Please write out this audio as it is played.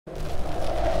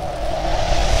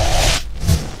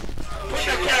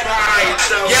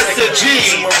G.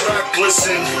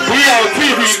 We on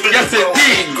TV, yes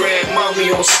indeed. Ain't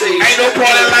no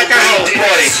party like a house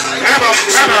party. Come on,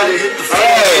 come on.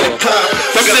 Oh,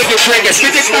 some niggas drinking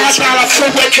 $55 for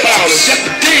 $1. Yes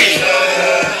indeed.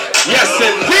 Yes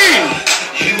indeed.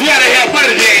 We gotta have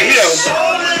money in here.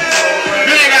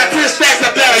 You ain't got 10 stacks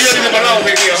up there, you don't even belong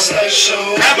in here.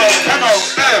 Come on, come on.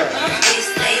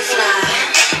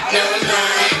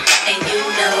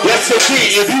 Yes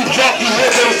indeed. If you drunk, you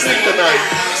will go to sleep tonight.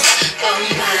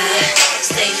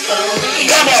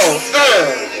 Come on,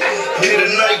 Here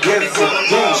tonight, get it going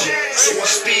on. So I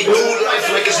speed through life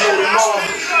like it's no tomorrow.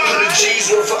 100 G's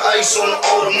worth of ice on the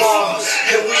Audemars.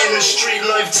 And we in the street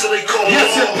life till they call.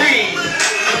 yes indeed.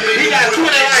 He got 20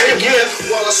 right here.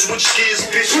 While I switch gears,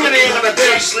 bitch, 20 on the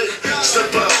bracelet.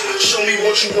 Step out, show me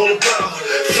what you all about.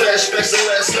 Flashbacks of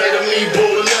last night of me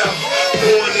bowling out.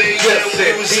 Born in Yes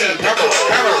indeed. Come on,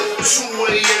 come on. 2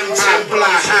 a.m. I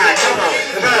fly high. Come on,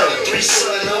 come on. 3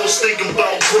 son, I was thinking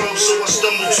about grub, so I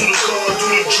stumbled to the car, do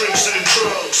the drinks and the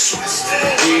drugs.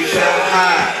 We shall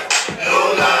hide.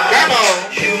 No lie. Come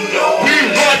on. You know We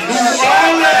run through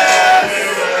all that.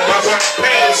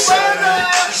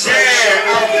 Yeah,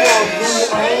 I'm from New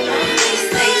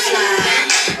Orleans.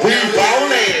 We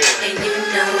ballin'.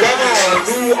 Come on,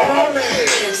 New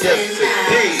Orleans. Yes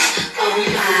indeed.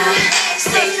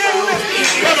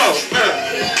 Come on.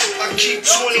 I keep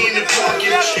 20 in the pocket.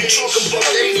 You talking about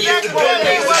 80 at the bed.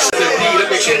 Let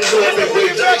me get to it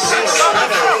with dice.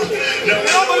 Now,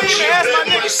 don't believe me, ask my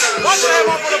nigga. Watch your head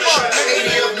off of the bar.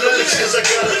 80 up limits cause I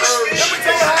got an urge. Let me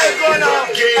tell you how it's going on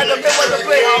at the Mayweather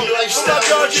Playhouse. What's up,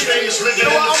 y'all? You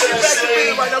know what? I'm gonna get back to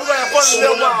me right now. We're gonna have fun in a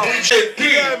little while.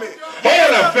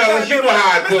 Hold up, fellas. You know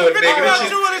how I do it, nigga. This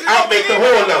shit, I'll make the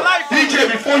whole up. DJ,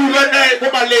 before you run that,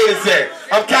 where my ladies at?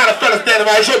 I'm tired of fellas standing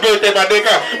by. It's your birthday, my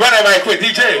nigga. Run that right quick,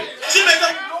 DJ. Give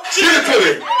it to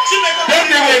me. Don't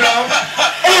give it away,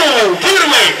 oh, give it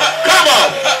away. Come on.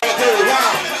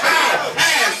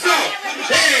 Hands up.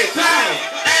 Hands down.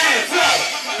 Hands up.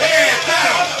 Hands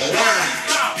down. Ride.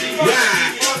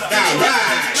 Ride. Now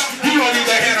ride. You don't need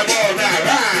that handball now.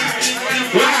 Ride.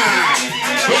 Ride.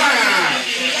 Ride.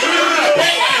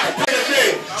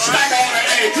 Stack on the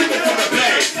egg. Keep it from the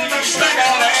bag. Stack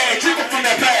on the egg. Keep it from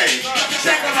the bag.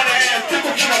 Stack on the egg. Keep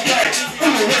it from the bag.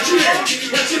 Ooh, what you at?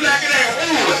 What you like it at?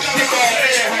 Ooh, take all the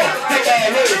egg home. Take all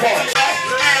the road home.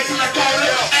 Ass in the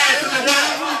corner. Ass in the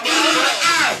wall.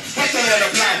 What's the little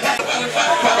black?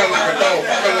 Fucker like a dog.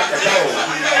 Fucker like a dog.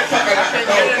 Fucker like a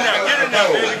dog. Fucker like a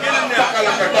dog. Fucker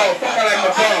like a dog. Fucker like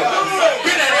a dog.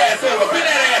 Get that ass over. Get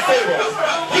that ass over.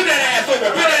 Get that ass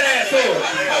over. Get that ass over.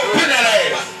 Get that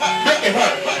ass. Make it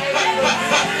hurt.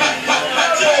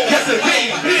 Yes, indeed.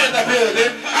 Be in the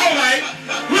building. All right.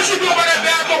 What you do about that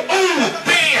bad boy? Ooh,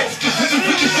 dance. Ooh,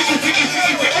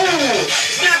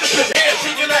 snap the shit. Dance,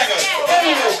 shake your leg.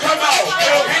 Ooh, come on.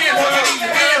 Hands on your knees.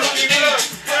 Hands on your knees.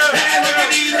 Hands on your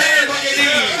knees. Hands on your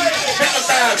knees. Pick the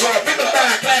thigh, bro. Pick the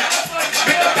thigh, clap.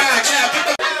 Pick the thigh, clap.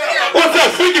 What's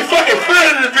up, freaky fucking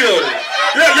fat in the building?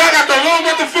 Yeah, y'all got the wrong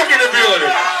motherfucker in the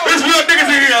building. There's real niggas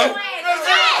in here.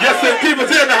 Yes, sir. People's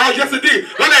in the house. Yes, indeed.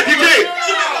 Run that DJ.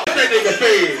 Put that nigga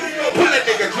fade. Put that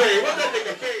nigga fade. What's that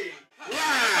nigga fade?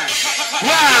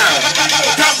 Live.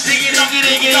 Top diggy, diggy,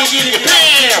 diggy, diggy, diggy.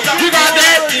 Bam. You got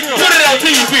that? Put it on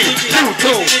TV.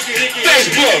 YouTube.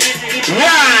 Facebook.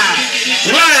 Live.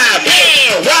 Live.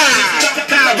 Bam. Live.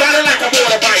 Now ride it like a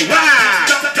motorbike.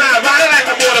 Live. Now ride it like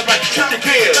a motorbike. Shoot the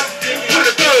kill. Put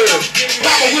it through.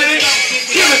 Papa with it.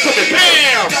 Give it to me.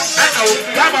 Bam.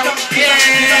 Come on.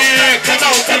 Yeah. Come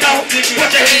on. Come on.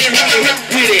 Put your hands on your hip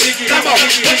with it. Come on.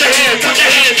 Put your hands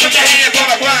on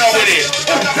the ground with it.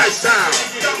 Touchdown.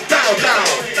 Down, down.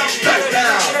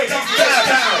 Touchdown. Down,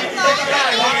 down.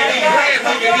 Hands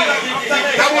on your knees.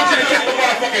 I want you to catch the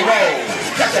motherfucking roll.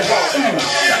 Catch the wall. Ooh.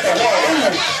 Catch the wall. Ooh.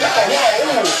 Catch the wall.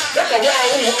 Ooh. Catch the wall.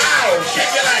 Ooh. Ow.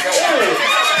 Shake it like a ooh.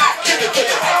 Give it to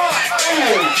me.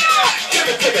 Ooh. Give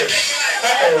it to me.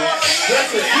 Uh-oh.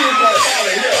 That's the kids that are out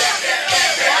of here.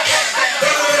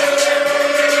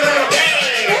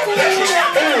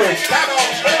 Come on,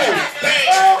 ooh, bang,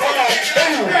 come on,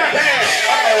 ooh, bang,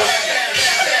 uh-oh,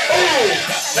 ooh,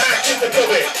 now give it to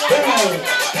me, ooh,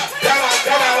 come on,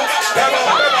 come on, come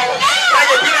on, come on, now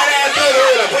you put that ass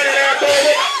over, put that ass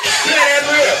over, put that ass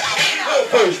over,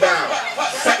 first down,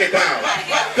 second down,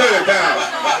 third down,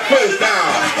 first down,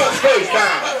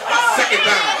 second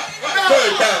down,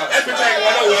 third down, everything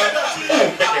went over, ooh,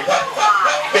 make it up,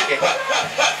 make it up,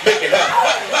 make it up,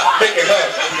 make it up,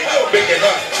 make it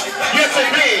up. Yes,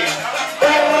 indeed.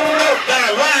 Oh,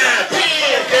 now ride.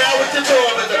 Damn, girl, what you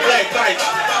doing in the black tights?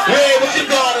 Yeah, what you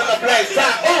doing in the black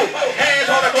tie? Oh, hands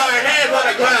on the ground.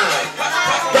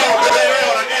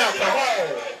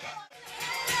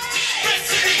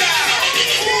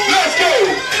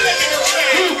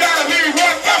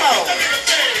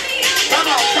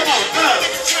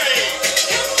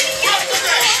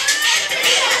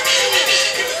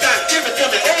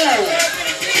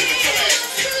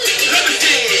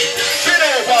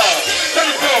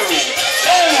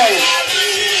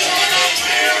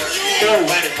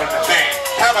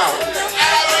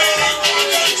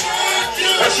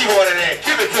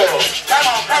 to her. Come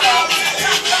on, come on.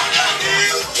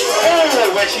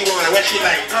 Ooh, what she want, what she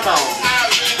like. Come on.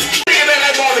 Look at that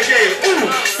like ball again. Ooh,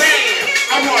 bam.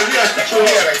 I want a little sexual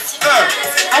healing.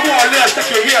 I want a little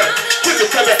sexual healing. Give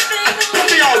it to me. Put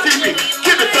me on TV.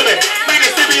 Give it to me. Make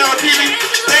it see me on TV.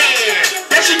 Bam.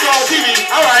 There she go on TV.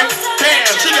 All right.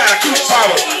 Bam. She got a cute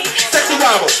power. Sexy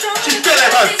wobble. She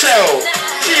feeling herself.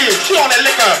 She on that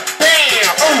liquor. Bam.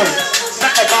 Ooh.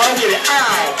 Knock a bottle with it.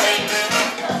 Ow.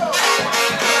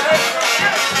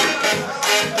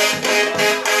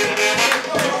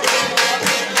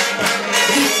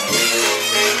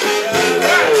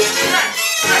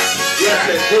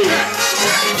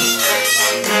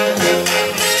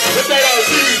 Put that on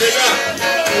TV, nigga.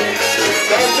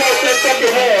 Don't talk that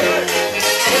fucking hard.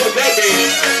 What that mean?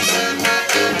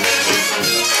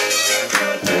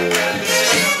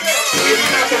 If you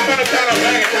got some fun time, I'm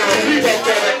hanging down. We won't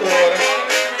tell that water.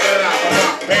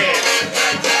 Man.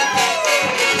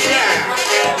 Yeah.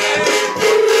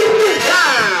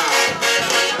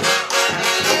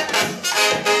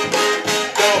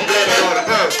 Don't blame it on the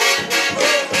house.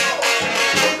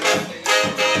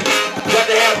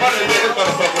 This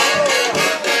motherfucker.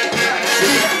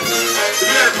 You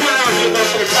gotta put out your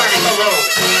motherfucking pocket, come on.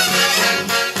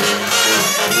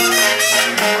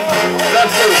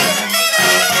 Let's go.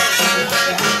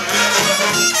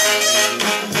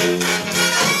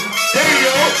 There you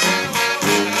go.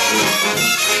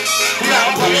 We got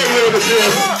all the air in the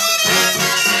field.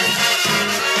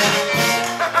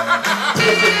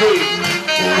 Yes, indeed.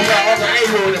 We got all the air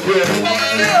in the field.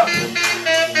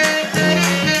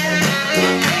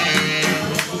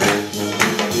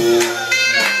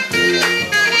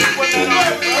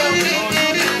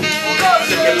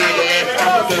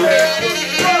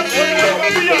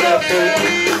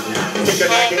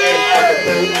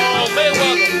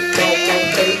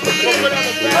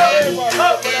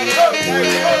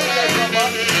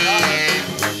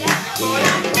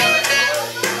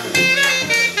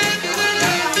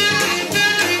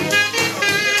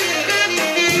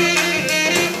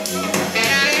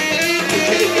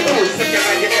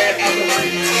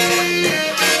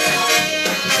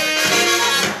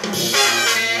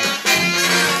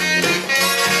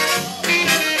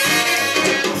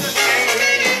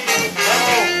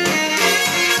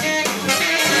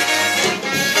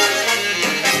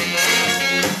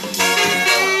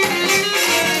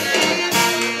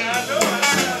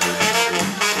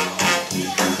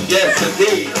 Yes,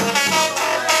 indeed.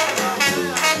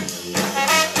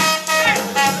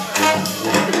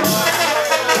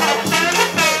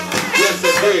 Yes,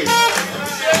 indeed.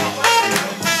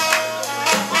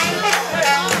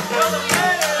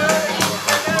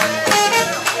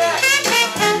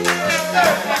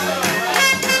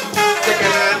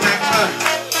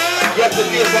 Yes,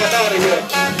 indeed, right out of here.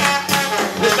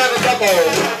 It's not a double.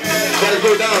 Gotta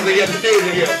go down to yes, indeed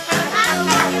in here.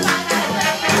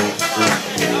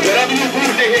 Whatever you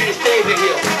lose in here, it stays in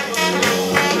here.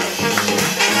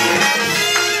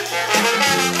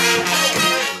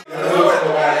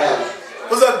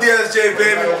 What's up, DSJ,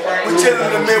 baby? We chilling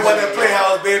in the Mayweather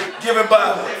Playhouse, baby. Given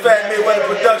by Fatt Mayweather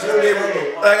Productions, baby.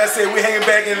 Like I said, we hanging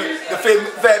back in the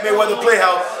Fatt Mayweather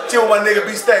Playhouse. Chill with my nigga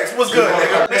B Stacks. What's good,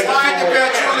 nigga? It's the 50 pair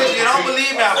truly. You don't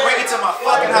believe me? I bring it to my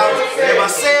fucking house. If I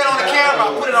say it on the camera,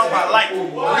 I put it on my life.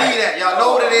 Believe that. Y'all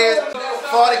know what it is.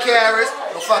 40 carats,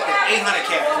 or fucking 800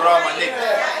 carats with all my niggas.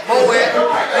 Moet, we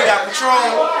got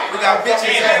Patron, we got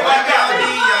bitches.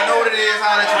 Y'all know what it is.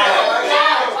 How that you go?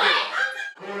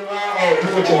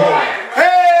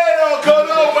 Hey, don't go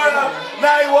nowhere.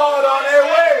 Now you walk on their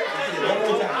way.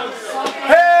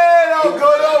 Hey, don't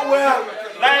go nowhere.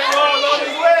 Now you walk on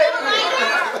his way.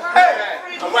 Hey,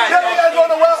 y'all ain't gotta go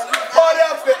nowhere. Party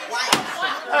outfit.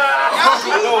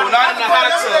 No, not in the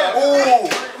hot tub.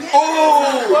 Ooh.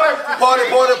 Ooh! Party,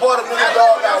 when the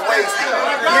dog got wasted.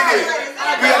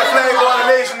 We got a flag on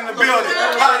the nation in the building.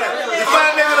 If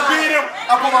I ain't nigga to beat him,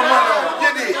 I put my money on him.